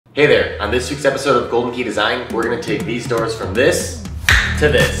Hey there, on this week's episode of Golden Key Design, we're going to take these doors from this to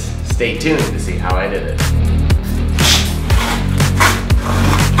this. Stay tuned to see how I did it.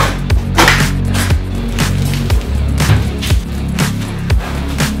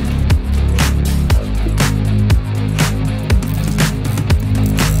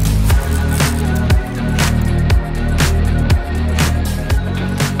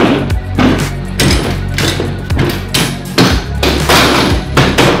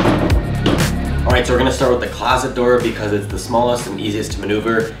 Alright, so we're going to start with the closet door because it's the smallest and easiest to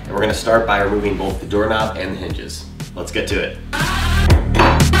maneuver, and we're going to start by removing both the doorknob and the hinges. Let's get to it.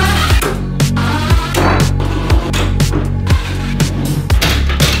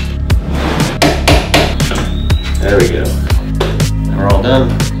 There we go. Now we're all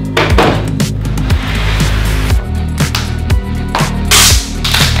done.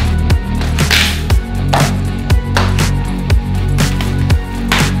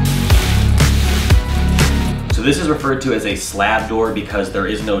 So this is referred to as a slab door because there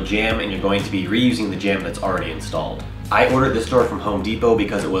is no jamb and you're going to be reusing the jamb that's already installed. I ordered this door from Home Depot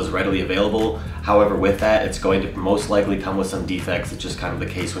because it was readily available. However, with that, it's going to most likely come with some defects. It's just kind of the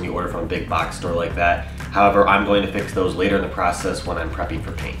case when you order from a big box store like that. However, I'm going to fix those later in the process when I'm prepping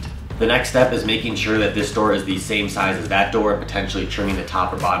for paint. The next step is making sure that this door is the same size as that door, potentially trimming the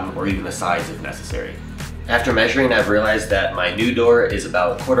top or bottom or even the sides if necessary. After measuring, I've realized that my new door is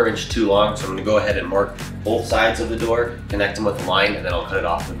about 1/4 inch too long, so I'm going to go ahead and mark both sides of the door, connect them with a line, and then I'll cut it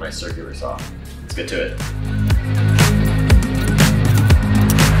off with my circular saw. Let's get to it.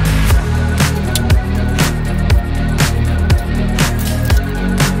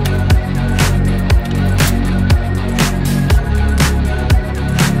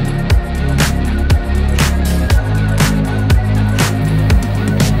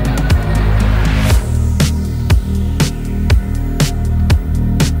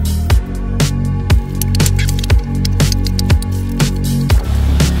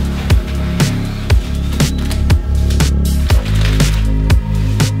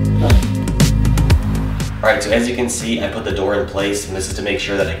 Alright, so as you can see, I put the door in place, and this is to make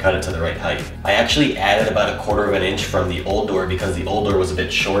sure that I cut it to the right height. I actually added about 1/4 inch from the old door because the old door was a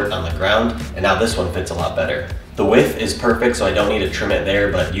bit short on the ground, and now this one fits a lot better. The width is perfect, so I don't need to trim it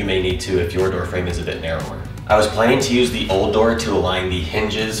there, but you may need to if your door frame is a bit narrower. I was planning to use the old door to align the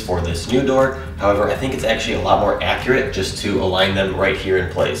hinges for this new door. However, I think it's actually a lot more accurate just to align them right here in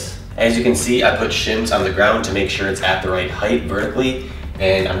place. As you can see, I put shims on the ground to make sure it's at the right height vertically.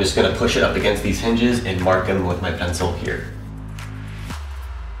 And I'm just going to push it up against these hinges and mark them with my pencil here.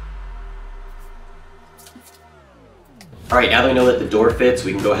 Alright, now that we know that the door fits,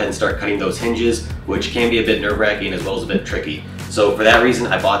 we can go ahead and start cutting those hinges, which can be a bit nerve-wracking as well as a bit tricky. So for that reason,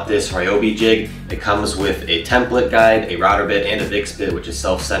 I bought this Ryobi jig. It comes with a template guide, a router bit, and a VIX bit, which is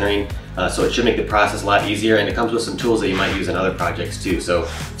self-centering. So it should make the process a lot easier, and it comes with some tools that you might use in other projects too. So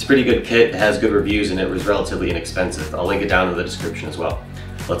it's a pretty good kit, it has good reviews, and it was relatively inexpensive. I'll link it down in the description as well.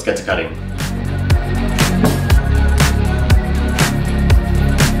 Let's get to cutting.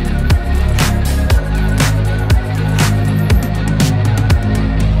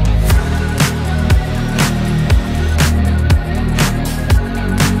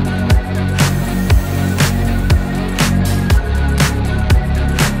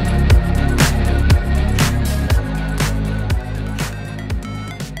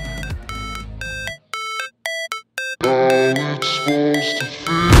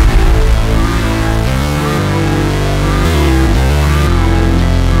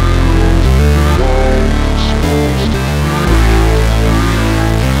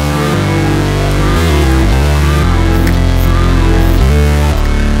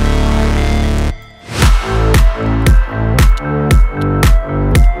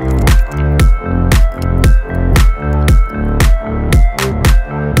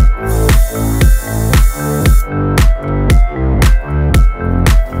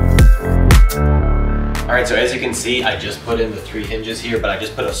 Alright, so as you can see, I just put in the 3 hinges here, but I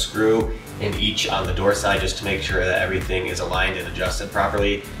just put a screw in each on the door side just to make sure that everything is aligned and adjusted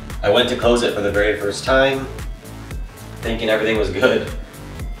properly. I went to close it for the very first time, thinking everything was good,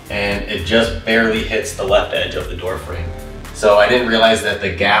 and it just barely hits the left edge of the door frame. So I didn't realize that the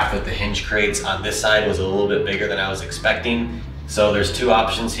gap that the hinge creates on this side was a little bit bigger than I was expecting. So there's 2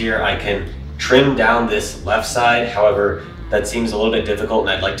 options here. I can trim down this left side, however, that seems a little bit difficult, and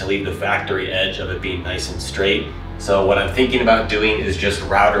I'd like to leave the factory edge of it being nice and straight. So what I'm thinking about doing is just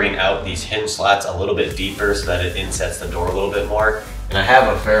routering out these hinge slots a little bit deeper so that it insets the door a little bit more. And I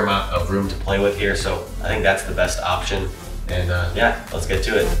have a fair amount of room to play with here, so I think that's the best option. And yeah, let's get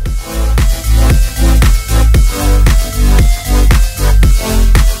to it.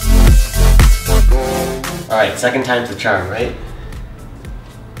 right, second time's the charm, right?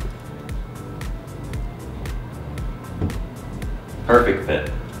 Perfect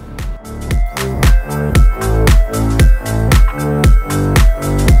fit.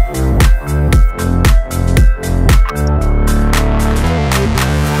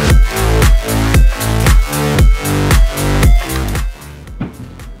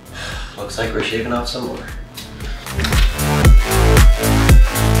 Looks like we're shaving off some more.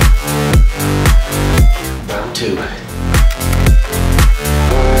 Round two.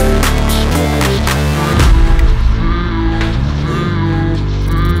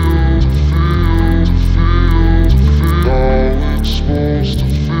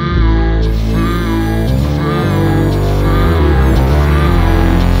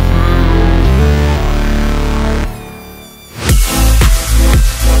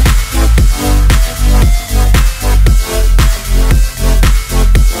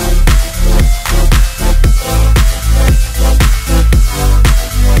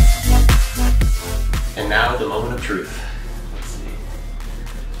 Now the moment of truth. Let's see.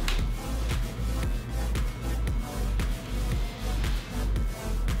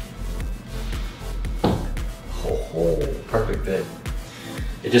 Oh, perfect fit.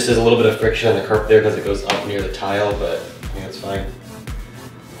 It just has a little bit of friction on the carpet there because it goes up near the tile, but I think that's fine.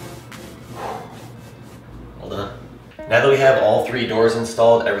 Well done. Now that we have all three doors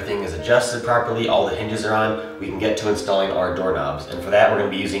installed, everything is adjusted properly, all the hinges are on, we can get to installing our doorknobs. And for that, we're going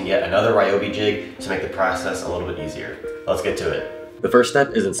to be using yet another Ryobi jig to make the process a little bit easier. Let's get to it. The first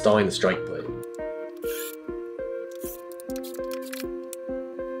step is installing the strike plate.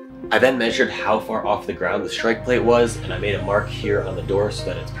 I then measured how far off the ground the strike plate was, and I made a mark here on the door so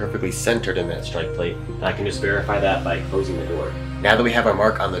that it's perfectly centered in that strike plate, and I can just verify that by closing the door. Now that we have our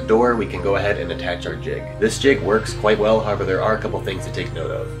mark on the door, we can go ahead and attach our jig. This jig works quite well, however there are a couple things to take note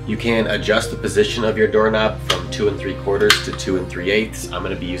of. You can adjust the position of your doorknob from 2 3/4 to 2 3/8. I'm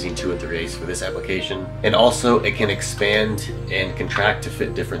going to be using 2 3/8 for this application. And also it can expand and contract to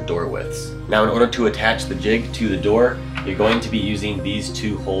fit different door widths. Now in order to attach the jig to the door, you're going to be using these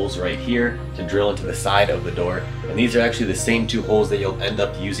two holes right here to drill into the side of the door. And these are actually the same two holes that you'll end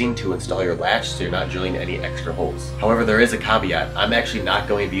up using to install your latch, so you're not drilling any extra holes. However, there is a caveat. I'm actually not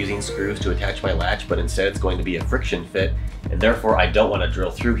going to be using screws to attach my latch, but instead it's going to be a friction fit, and therefore I don't want to drill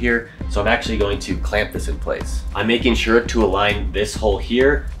through here, so I'm actually going to clamp this in place. I'm making sure to align this hole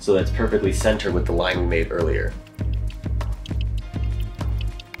here so that's perfectly centered with the line we made earlier.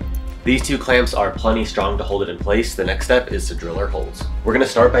 These two clamps are plenty strong to hold it in place. The next step is to drill our holes. We're going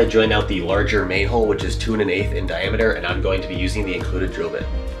to start by drilling out the larger main hole, which is 2 1/8 in diameter, and I'm going to be using the included drill bit.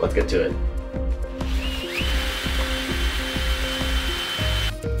 Let's get to it.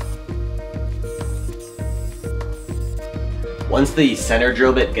 Once the center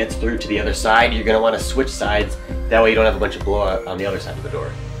drill bit gets through to the other side, you're going to want to switch sides. That way you don't have a bunch of blowout on the other side of the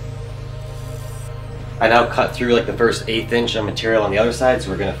door. I now cut through like the first 1/8 inch of material on the other side, so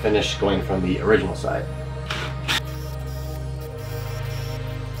we're going to finish going from the original side.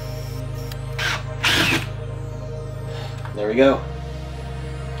 There we go.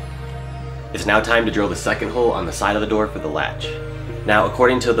 It's now time to drill the second hole on the side of the door for the latch. Now,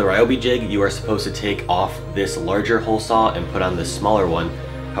 according to the Ryobi jig, you are supposed to take off this larger hole saw and put on this smaller one.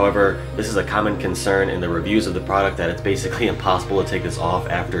 However, this is a common concern in the reviews of the product that it's basically impossible to take this off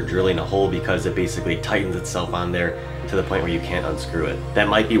after drilling a hole because it basically tightens itself on there to the point where you can't unscrew it. That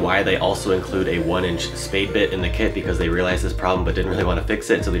might be why they also include a 1-inch spade bit in the kit, because they realized this problem but didn't really want to fix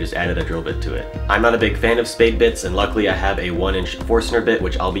it, so they just added a drill bit to it. I'm not a big fan of spade bits, and luckily I have a 1-inch Forstner bit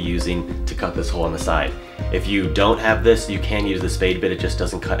which I'll be using to cut this hole on the side. If you don't have this, you can use the spade bit, it just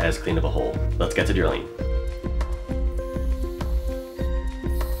doesn't cut as clean of a hole. Let's get to drilling.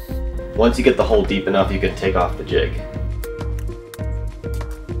 Once you get the hole deep enough, you can take off the jig.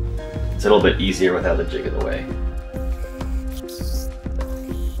 It's a little bit easier without the jig in the way.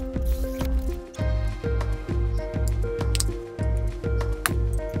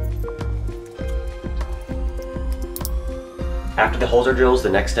 After the holes are drilled, the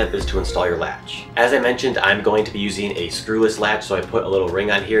next step is to install your latch. As I mentioned, I'm going to be using a screwless latch, so I put a little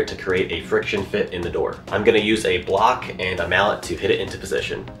ring on here to create a friction fit in the door. I'm going to use a block and a mallet to hit it into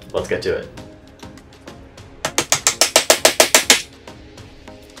position. Let's get to it.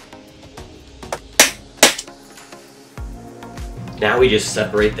 Now we just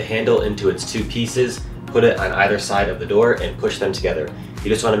separate the handle into its two pieces, put it on either side of the door, and push them together. You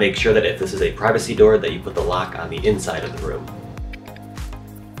just want to make sure that if this is a privacy door, that you put the lock on the inside of the room.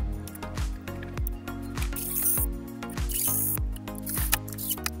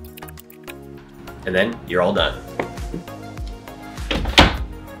 And then you're all done.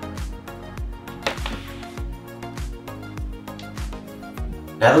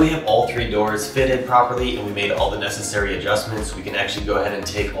 Now that we have all 3 doors fitted properly and we made all the necessary adjustments, we can actually go ahead and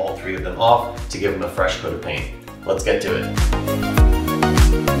take all 3 of them off to give them a fresh coat of paint. Let's get to it.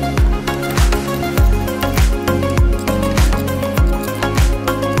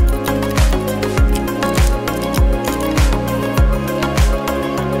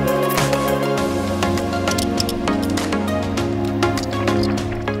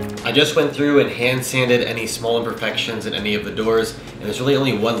 I just went through and hand sanded any small imperfections in any of the doors, and there's really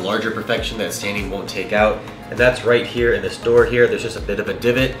only one larger imperfection that sanding won't take out, and that's right here in this door here. There's just a bit of a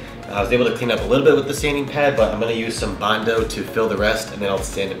divot. I was able to clean up a little bit with the sanding pad, but I'm going to use some Bondo to fill the rest, and then I'll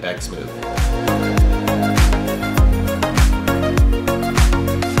sand it back smooth.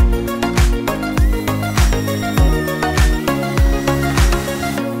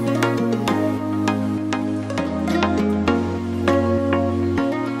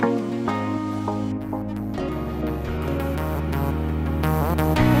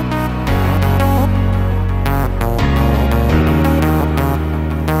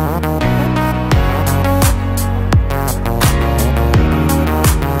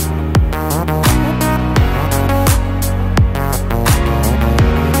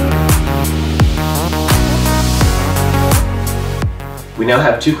 We now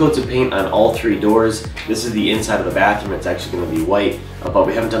have 2 coats of paint on all 3 doors. This is the inside of the bathroom. It's actually going to be white, but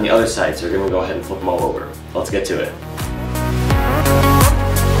we haven't done the other side, so we're going to go ahead and flip them all over. Let's get to it.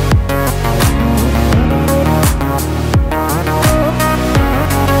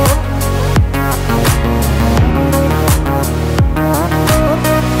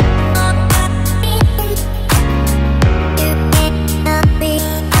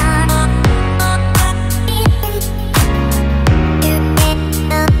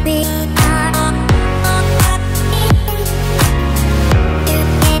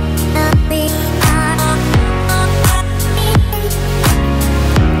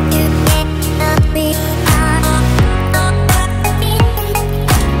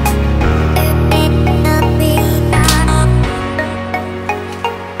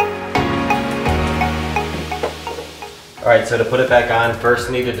 Alright, so to put it back on, first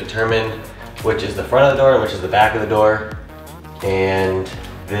I need to determine which is the front of the door and which is the back of the door. And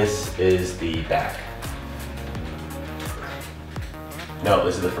this is the back. No,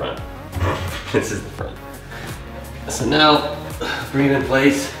 this is the front. This is the front. So now, bring it in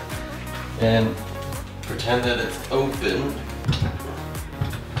place and pretend that it's open.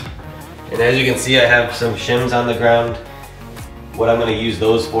 And as you can see, I have some shims on the ground. What I'm going to use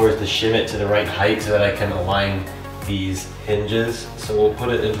those for is to shim it to the right height so that I can align these hinges. So we'll put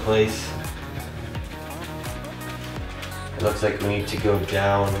it in place. It looks like we need to go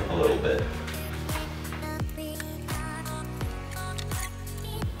down a little bit.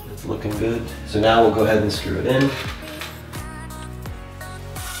 It's looking good. So now we'll go ahead and screw it in.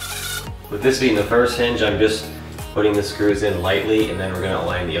 With this being the first hinge, I'm just putting the screws in lightly, and then we're going to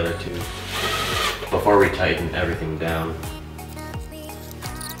align the other 2 before we tighten everything down.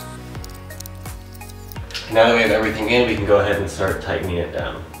 Now that we have everything in, we can go ahead and start tightening it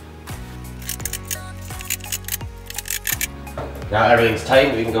down. Now everything's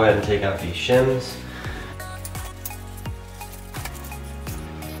tightened, we can go ahead and take out these shims.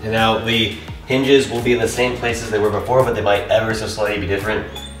 And now the hinges will be in the same places they were before, but they might ever so slightly be different.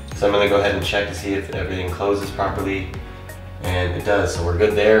 So I'm going to go ahead and check to see if everything closes properly. And it does, so we're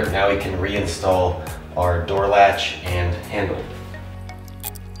good there. Now we can reinstall our door latch and handle.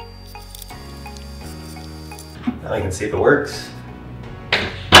 Now I can see if it works.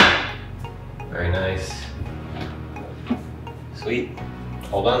 Very nice. Sweet.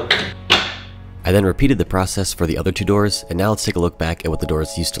 All done. I then repeated the process for the other 2 doors, and now let's take a look back at what the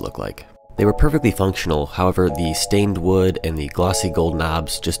doors used to look like. They were perfectly functional, however the stained wood and the glossy gold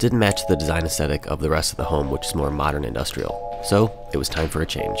knobs just didn't match the design aesthetic of the rest of the home, which is more modern industrial. So it was time for a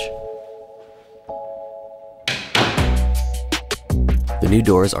change. The new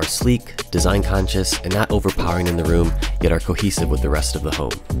doors are sleek, design conscious, and not overpowering in the room, yet are cohesive with the rest of the home.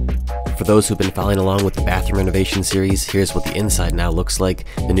 For those who've been following along with the bathroom renovation series, here's what the inside now looks like.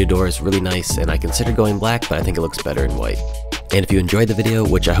 The new door is really nice, and I considered going black, but I think it looks better in white. And if you enjoyed the video,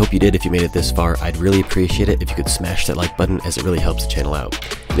 which I hope you did if you made it this far, I'd really appreciate it if you could smash that like button, as it really helps the channel out.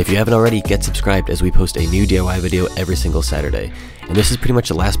 And if you haven't already, get subscribed, as we post a new DIY video every single Saturday. And this is pretty much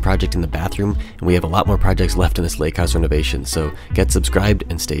the last project in the bathroom, and we have a lot more projects left in this lake house renovation, so get subscribed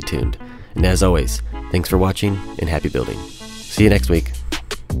and stay tuned. And as always, thanks for watching and happy building. See you next week.